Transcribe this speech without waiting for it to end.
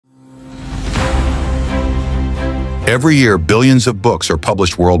Every year, billions of books are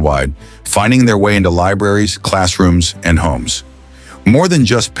published worldwide, finding their way into libraries, classrooms, and homes. More than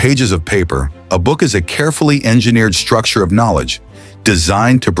just pages of paper, a book is a carefully engineered structure of knowledge,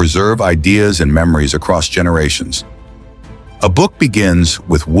 designed to preserve ideas and memories across generations. A book begins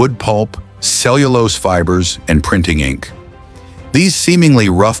with wood pulp, cellulose fibers, and printing ink. These seemingly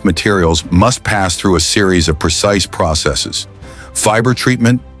rough materials must pass through a series of precise processes: fiber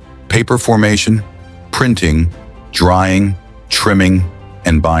treatment, paper formation, printing, drying, trimming,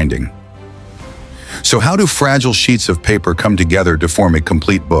 and binding. So how do fragile sheets of paper come together to form a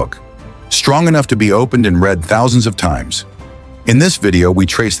complete book, strong enough to be opened and read thousands of times? In this video, we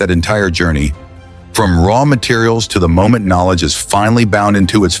trace that entire journey, from raw materials to the moment knowledge is finally bound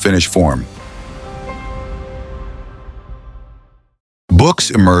into its finished form.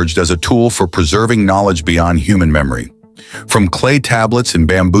 Books emerged as a tool for preserving knowledge beyond human memory. From clay tablets and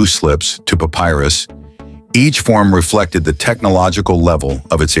bamboo slips to papyrus, each form reflected the technological level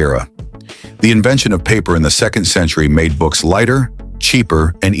of its era. The invention of paper in the 2nd century made books lighter,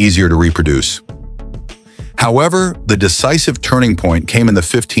 cheaper, and easier to reproduce. However, the decisive turning point came in the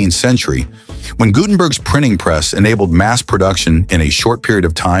 15th century, when Gutenberg's printing press enabled mass production in a short period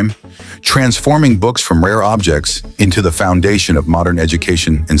of time, transforming books from rare objects into the foundation of modern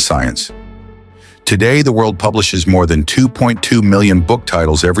education and science. Today, the world publishes more than 2.2 million book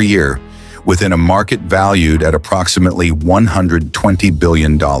titles every year, within a market valued at approximately $120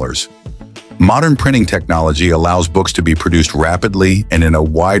 billion. Modern printing technology allows books to be produced rapidly and in a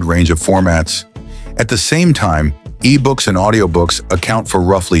wide range of formats. At the same time, ebooks and audiobooks account for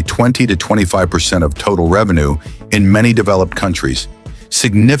roughly 20 to 25% of total revenue in many developed countries,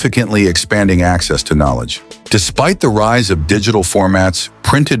 significantly expanding access to knowledge. Despite the rise of digital formats,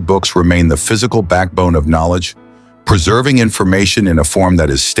 printed books remain the physical backbone of knowledge, preserving information in a form that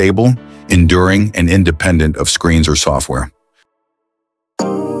is stable, enduring, and independent of screens or software.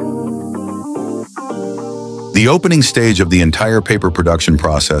 The opening stage of the entire paper production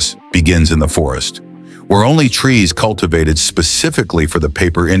process begins in the forest, where only trees cultivated specifically for the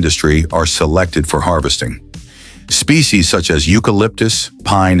paper industry are selected for harvesting. Species such as eucalyptus,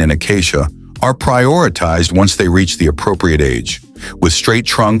 pine, and acacia are prioritized once they reach the appropriate age, with straight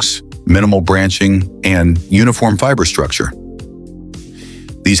trunks, minimal branching, and uniform fiber structure.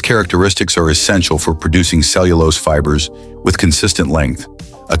 These characteristics are essential for producing cellulose fibers with consistent length,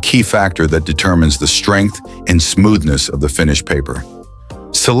 a key factor that determines the strength and smoothness of the finished paper.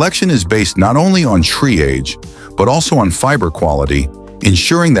 Selection is based not only on tree age, but also on fiber quality,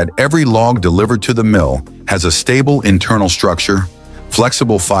 ensuring that every log delivered to the mill has a stable internal structure,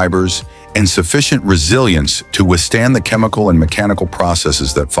 flexible fibers, and sufficient resilience to withstand the chemical and mechanical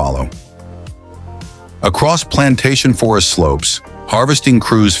processes that follow. Across plantation forest slopes, harvesting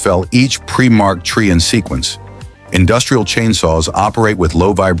crews fell each pre-marked tree in sequence. Industrial chainsaws operate with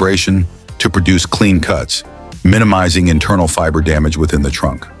low vibration to produce clean cuts, minimizing internal fiber damage within the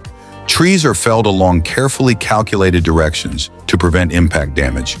trunk. Trees are felled along carefully calculated directions to prevent impact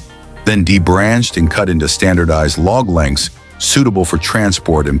damage, then debranched and cut into standardized log lengths suitable for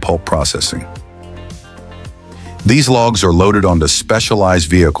transport and pulp processing. These logs are loaded onto specialized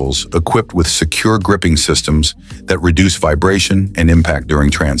vehicles equipped with secure gripping systems that reduce vibration and impact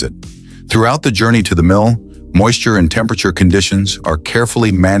during transit. Throughout the journey to the mill, moisture and temperature conditions are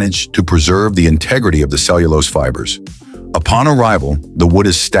carefully managed to preserve the integrity of the cellulose fibers. Upon arrival, the wood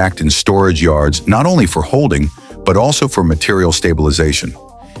is stacked in storage yards not only for holding, but also for material stabilization.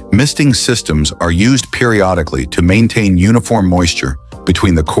 Misting systems are used periodically to maintain uniform moisture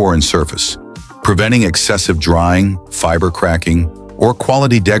between the core and surface, preventing excessive drying, fiber cracking, or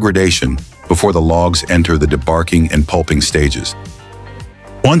quality degradation before the logs enter the debarking and pulping stages.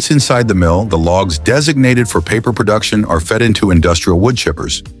 Once inside the mill, the logs designated for paper production are fed into industrial wood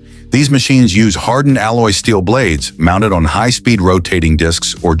chippers. These machines use hardened alloy steel blades mounted on high-speed rotating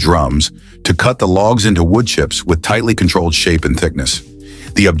discs or drums to cut the logs into wood chips with tightly controlled shape and thickness.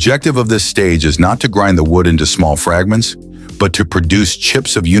 The objective of this stage is not to grind the wood into small fragments, but to produce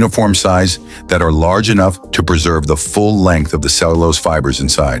chips of uniform size that are large enough to preserve the full length of the cellulose fibers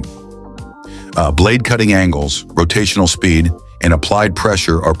inside. Blade cutting angles, rotational speed, and applied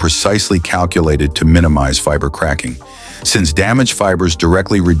pressure are precisely calculated to minimize fiber cracking, since damaged fibers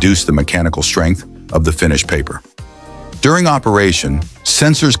directly reduce the mechanical strength of the finished paper. During operation,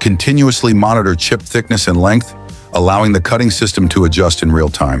 sensors continuously monitor chip thickness and length, allowing the cutting system to adjust in real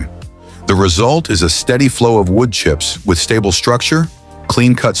time. The result is a steady flow of wood chips with stable structure,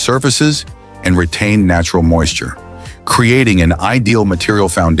 clean-cut surfaces, and retained natural moisture, creating an ideal material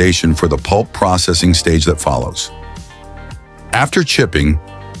foundation for the pulp processing stage that follows. After chipping,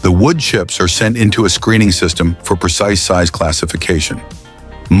 The wood chips are sent into a screening system for precise size classification.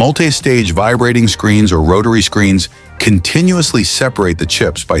 Multi-stage vibrating screens or rotary screens continuously separate the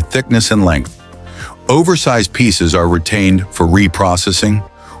chips by thickness and length. Oversized pieces are retained for reprocessing,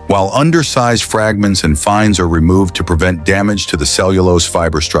 while undersized fragments and fines are removed to prevent damage to the cellulose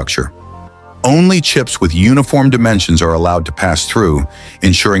fiber structure. Only chips with uniform dimensions are allowed to pass through,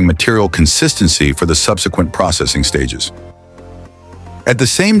 ensuring material consistency for the subsequent processing stages. At the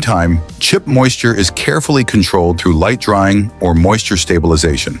same time, chip moisture is carefully controlled through light drying or moisture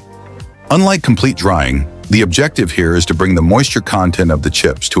stabilization. Unlike complete drying, the objective here is to bring the moisture content of the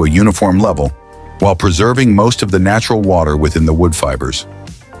chips to a uniform level while preserving most of the natural water within the wood fibers.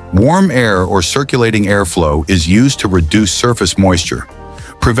 Warm air or circulating airflow is used to reduce surface moisture,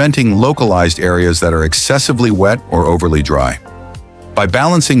 preventing localized areas that are excessively wet or overly dry. By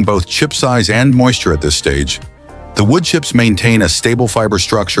balancing both chip size and moisture at this stage, the wood chips maintain a stable fiber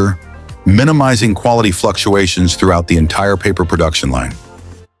structure, minimizing quality fluctuations throughout the entire paper production line.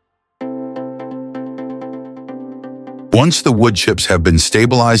 Once the wood chips have been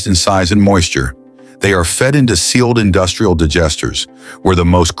stabilized in size and moisture, they are fed into sealed industrial digesters, where the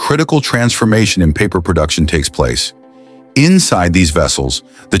most critical transformation in paper production takes place. Inside these vessels,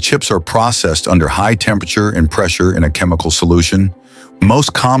 the chips are processed under high temperature and pressure in a chemical solution,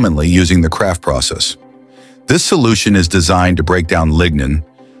 most commonly using the Kraft process. This solution is designed to break down lignin,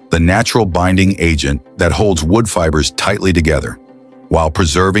 the natural binding agent that holds wood fibers tightly together, while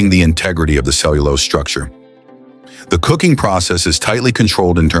preserving the integrity of the cellulose structure. The cooking process is tightly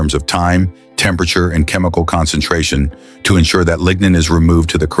controlled in terms of time, temperature, and chemical concentration to ensure that lignin is removed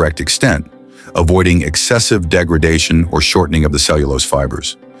to the correct extent, avoiding excessive degradation or shortening of the cellulose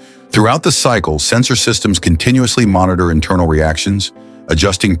fibers. Throughout the cycle, sensor systems continuously monitor internal reactions,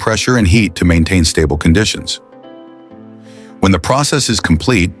 adjusting pressure and heat to maintain stable conditions. When the process is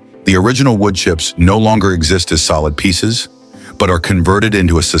complete, the original wood chips no longer exist as solid pieces, but are converted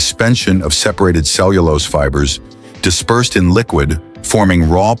into a suspension of separated cellulose fibers dispersed in liquid, forming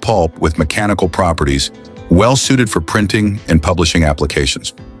raw pulp with mechanical properties, well suited for printing and publishing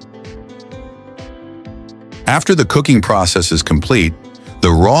applications. After the cooking process is complete,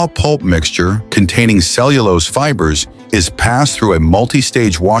 the raw pulp mixture containing cellulose fibers is passed through a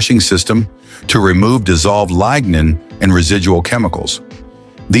multi-stage washing system to remove dissolved lignin and residual chemicals.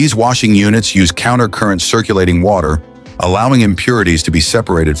 These washing units use counter-current circulating water, allowing impurities to be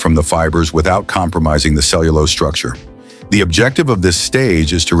separated from the fibers without compromising the cellulose structure. The objective of this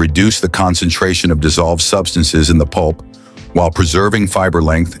stage is to reduce the concentration of dissolved substances in the pulp while preserving fiber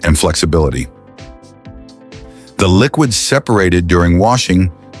length and flexibility. The liquid separated during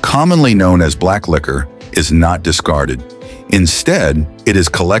washing, commonly known as black liquor, is not discarded. Instead, it is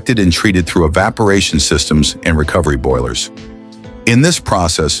collected and treated through evaporation systems and recovery boilers. In this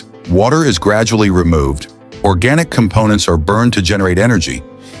process, water is gradually removed, organic components are burned to generate energy,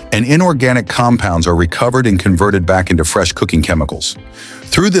 and inorganic compounds are recovered and converted back into fresh cooking chemicals.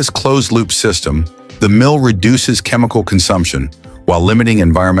 Through this closed-loop system, the mill reduces chemical consumption while limiting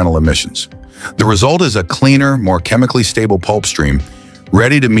environmental emissions. The result is a cleaner, more chemically stable pulp stream,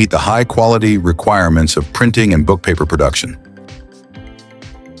 ready to meet the high-quality requirements of printing and book paper production.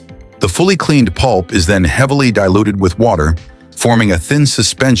 The fully cleaned pulp is then heavily diluted with water, forming a thin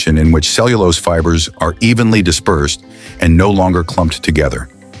suspension in which cellulose fibers are evenly dispersed and no longer clumped together.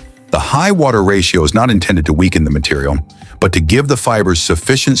 The high water ratio is not intended to weaken the material, but to give the fibers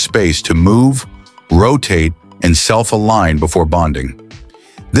sufficient space to move, rotate, and self-align before bonding.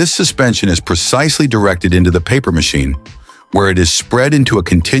 This suspension is precisely directed into the paper machine, where it is spread into a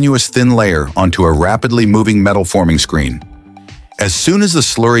continuous thin layer onto a rapidly moving metal forming screen. As soon as the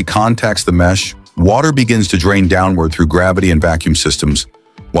slurry contacts the mesh, water begins to drain downward through gravity and vacuum systems,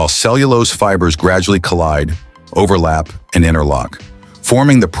 while cellulose fibers gradually collide, overlap, and interlock,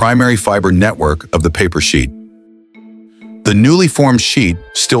 forming the primary fiber network of the paper sheet. The newly formed sheet,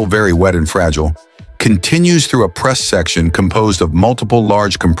 still very wet and fragile, continues through a press section composed of multiple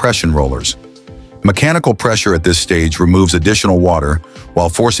large compression rollers. Mechanical pressure at this stage removes additional water while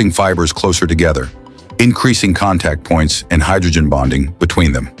forcing fibers closer together, increasing contact points and hydrogen bonding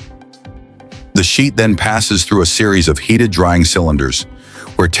between them. The sheet then passes through a series of heated drying cylinders,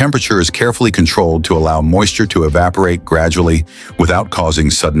 where temperature is carefully controlled to allow moisture to evaporate gradually without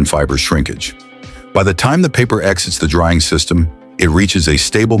causing sudden fiber shrinkage. By the time the paper exits the drying system, it reaches a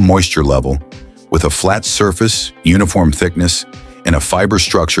stable moisture level with a flat surface, uniform thickness, and a fiber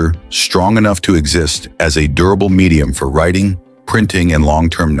structure strong enough to exist as a durable medium for writing, printing, and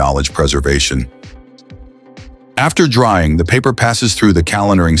long-term knowledge preservation. After drying, the paper passes through the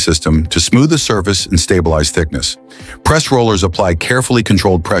calendaring system to smooth the surface and stabilize thickness. Press rollers apply carefully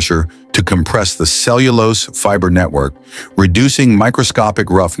controlled pressure to compress the cellulose fiber network, reducing microscopic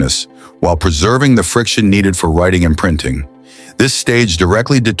roughness while preserving the friction needed for writing and printing. This stage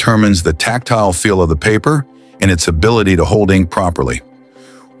directly determines the tactile feel of the paper and its ability to hold ink properly.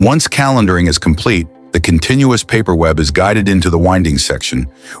 Once calendaring is complete, the continuous paper web is guided into the winding section,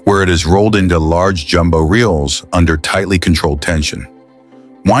 where it is rolled into large jumbo reels under tightly controlled tension.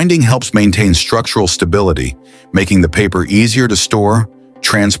 Winding helps maintain structural stability, making the paper easier to store,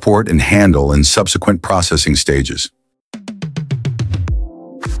 transport, and handle in subsequent processing stages.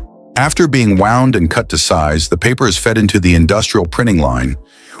 After being wound and cut to size, the paper is fed into the industrial printing line,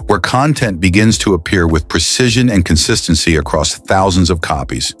 where content begins to appear with precision and consistency across thousands of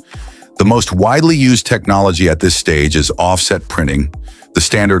copies. The most widely used technology at this stage is offset printing, the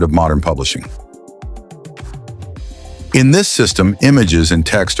standard of modern publishing. In this system, images and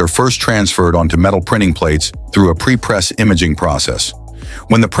text are first transferred onto metal printing plates through a pre-press imaging process.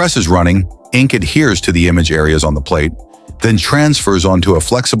 When the press is running, ink adheres to the image areas on the plate, then transfers onto a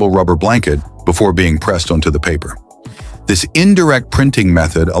flexible rubber blanket before being pressed onto the paper. This indirect printing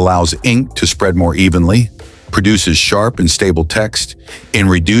method allows ink to spread more evenly, produces sharp and stable text, and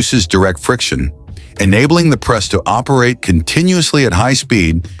reduces direct friction, enabling the press to operate continuously at high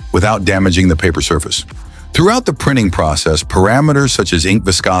speed without damaging the paper surface. Throughout the printing process, parameters such as ink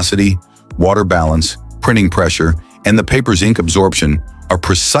viscosity, water balance, printing pressure, and the paper's ink absorption are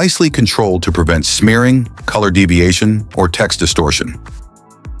precisely controlled to prevent smearing, color deviation, or text distortion.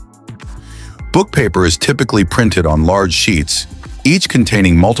 Book paper is typically printed on large sheets, each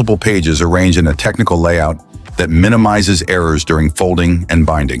containing multiple pages arranged in a technical layout that minimizes errors during folding and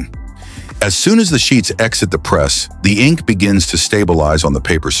binding. As soon as the sheets exit the press, the ink begins to stabilize on the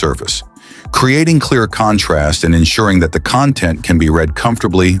paper surface, creating clear contrast and ensuring that the content can be read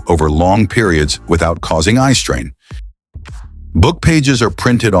comfortably over long periods without causing eye strain. Book pages are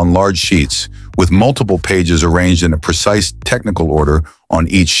printed on large sheets, with multiple pages arranged in a precise technical order on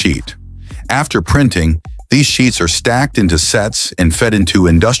each sheet. After printing, these sheets are stacked into sets and fed into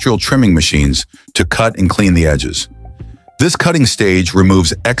industrial trimming machines to cut and clean the edges. This cutting stage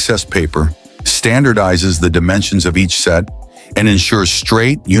removes excess paper, standardizes the dimensions of each set, and ensures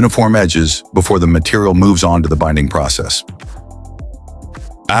straight, uniform edges before the material moves on to the binding process.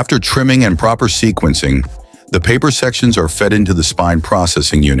 After trimming and proper sequencing, the paper sections are fed into the spine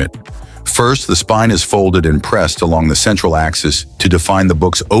processing unit. First, the spine is folded and pressed along the central axis to define the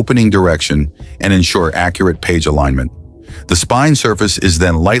book's opening direction and ensure accurate page alignment. The spine surface is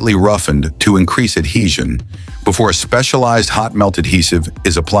then lightly roughened to increase adhesion, before a specialized hot melt adhesive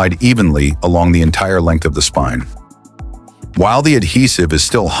is applied evenly along the entire length of the spine. While the adhesive is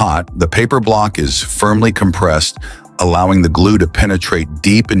still hot, the paper block is firmly compressed, allowing the glue to penetrate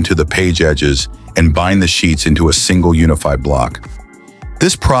deep into the page edges and bind the sheets into a single unified block.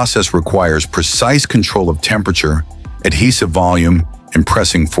 This process requires precise control of temperature, adhesive volume, and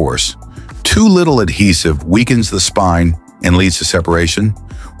pressing force. Too little adhesive weakens the spine and leads to separation,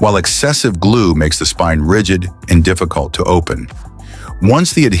 while excessive glue makes the spine rigid and difficult to open.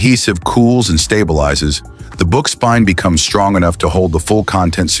 Once the adhesive cools and stabilizes, the book spine becomes strong enough to hold the full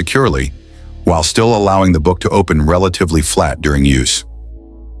content securely, while still allowing the book to open relatively flat during use.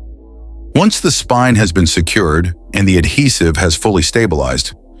 Once the spine has been secured and the adhesive has fully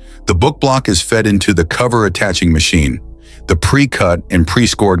stabilized, the book block is fed into the cover attaching machine. The pre-cut and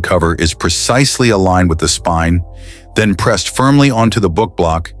pre-scored cover is precisely aligned with the spine, then pressed firmly onto the book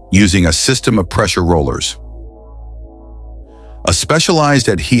block using a system of pressure rollers. A specialized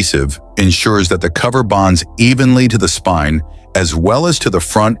adhesive ensures that the cover bonds evenly to the spine as well as to the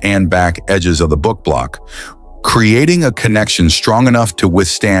front and back edges of the book block, creating a connection strong enough to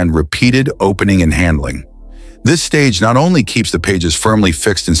withstand repeated opening and handling. This stage not only keeps the pages firmly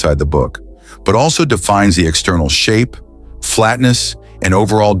fixed inside the book, but also defines the external shape, flatness, and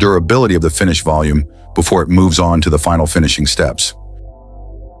overall durability of the finished volume before it moves on to the final finishing steps.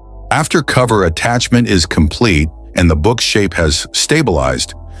 After cover attachment is complete and the book shape has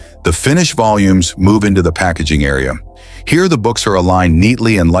stabilized, the finished volumes move into the packaging area. Here the books are aligned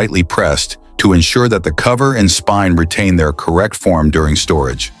neatly and lightly pressed to ensure that the cover and spine retain their correct form during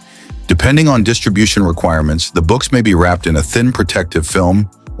storage. Depending on distribution requirements, the books may be wrapped in a thin protective film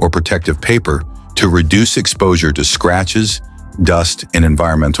or protective paper to reduce exposure to scratches, dust, and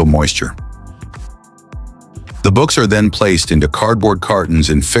environmental moisture. The books are then placed into cardboard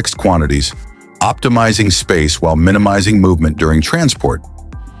cartons in fixed quantities, optimizing space while minimizing movement during transport.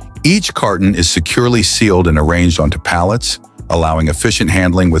 Each carton is securely sealed and arranged onto pallets, allowing efficient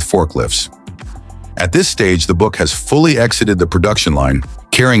handling with forklifts. At this stage, the book has fully exited the production line,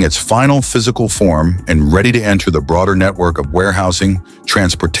 carrying its final physical form and ready to enter the broader network of warehousing,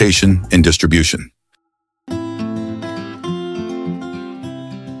 transportation, and distribution.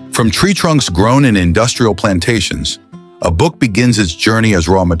 From tree trunks grown in industrial plantations, a book begins its journey as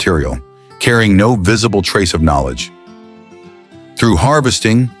raw material, carrying no visible trace of knowledge. Through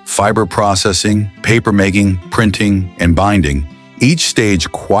harvesting, fiber processing, papermaking, printing, and binding, each stage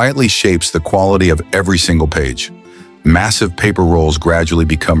quietly shapes the quality of every single page. Massive paper rolls gradually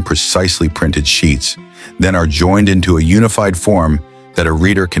become precisely printed sheets, then are joined into a unified form that a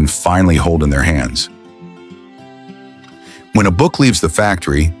reader can finally hold in their hands. When a book leaves the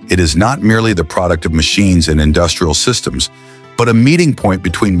factory, it is not merely the product of machines and industrial systems, but a meeting point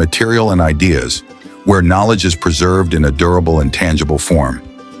between material and ideas, where knowledge is preserved in a durable and tangible form.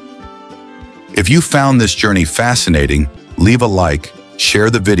 If you found this journey fascinating, leave a like, share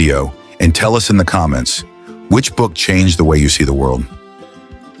the video, and tell us in the comments, which book changed the way you see the world?